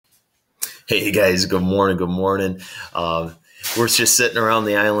Hey guys, good morning. Good morning. We're just sitting around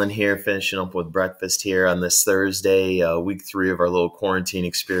the island here, finishing up with breakfast here on this Thursday, week 3 of our little quarantine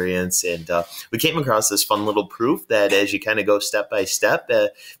experience. And we came across this fun little proof that as you kind of go step by step,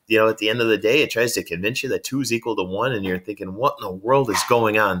 at the end of the day, it tries to convince you that 2 is equal to 1. And you're thinking, what in the world is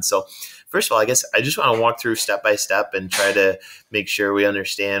going on? So first of all, I guess I just want to walk through step by step and try to make sure we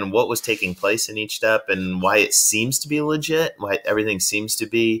understand what was taking place in each step and why it seems to be legit, why everything seems to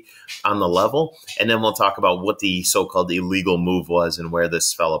be on the level. And then we'll talk about what the so-called illegal move was and where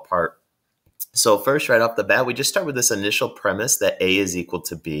this fell apart. So first, right off the bat, we just start with this initial premise that A is equal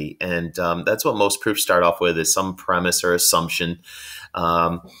to B. And that's what most proofs start off with, is some premise or assumption.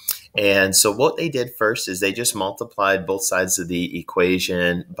 And so what they did first is they just multiplied both sides of the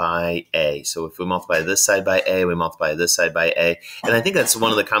equation by A. So if we multiply this side by A, we multiply this side by A. And I think that's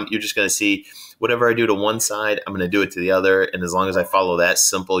one of the you're just going to see whatever I do to one side, I'm going to do it to the other. And as long as I follow that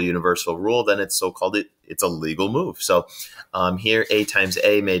simple universal rule, then it's it's a legal move. So here, A times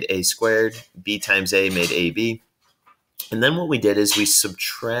A made A squared, B times A made AB. And then what we did is we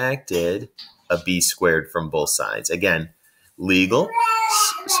subtracted a B squared from both sides. Again, legal.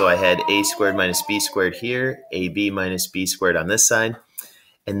 So I had A squared minus B squared here, AB minus B squared on this side.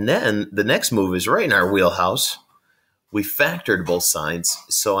 And then the next move is right in our wheelhouse. We factored both sides.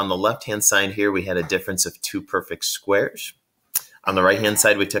 So on the left-hand side here, we had a difference of 2 perfect squares. On the right-hand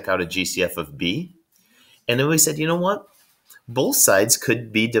side, we took out a GCF of B. And then we said, you know what? Both sides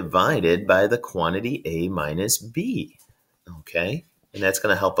could be divided by the quantity A minus B. Okay? And that's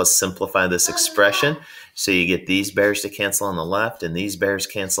going to help us simplify this expression. So you get these bears to cancel on the left and these bears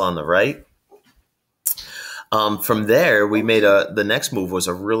cancel on the right. From there, we made the next move was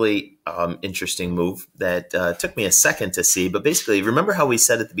a really interesting move that took me a second to see. But basically, remember how we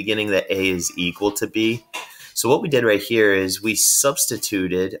said at the beginning that A is equal to B? So what we did right here is we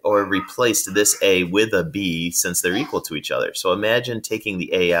substituted or replaced this A with a B since they're equal to each other. So imagine taking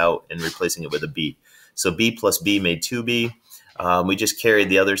the A out and replacing it with a B. So B plus B made 2B. We just carried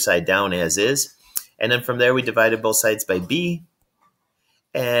the other side down as is. And then from there, we divided both sides by B.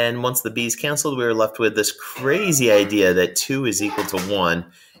 And once the B's canceled, we were left with this crazy idea that 2 is equal to 1.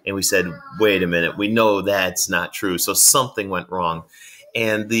 And we said, wait a minute, we know that's not true. So something went wrong.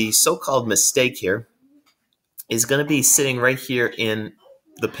 And the so-called mistake here is going to be sitting right here in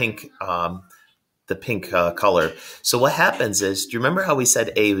the pink color. So what happens is, do you remember how we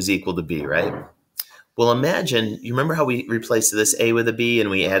said A was equal to B, right? Well, imagine, you remember how we replaced this A with a B and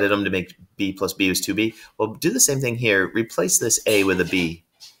we added them to make B plus B was 2B? Well, do the same thing here. Replace this A with a B.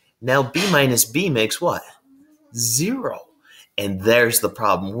 Now B minus B makes what? 0. And there's the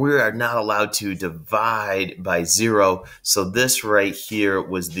problem. We are not allowed to divide by 0. So this right here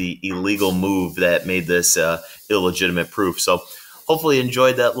was the illegal move that made this illegitimate proof. So hopefully you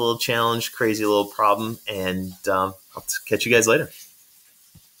enjoyed that little challenge, crazy little problem. And I'll catch you guys later.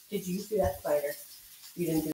 Did you see that spider? You didn't do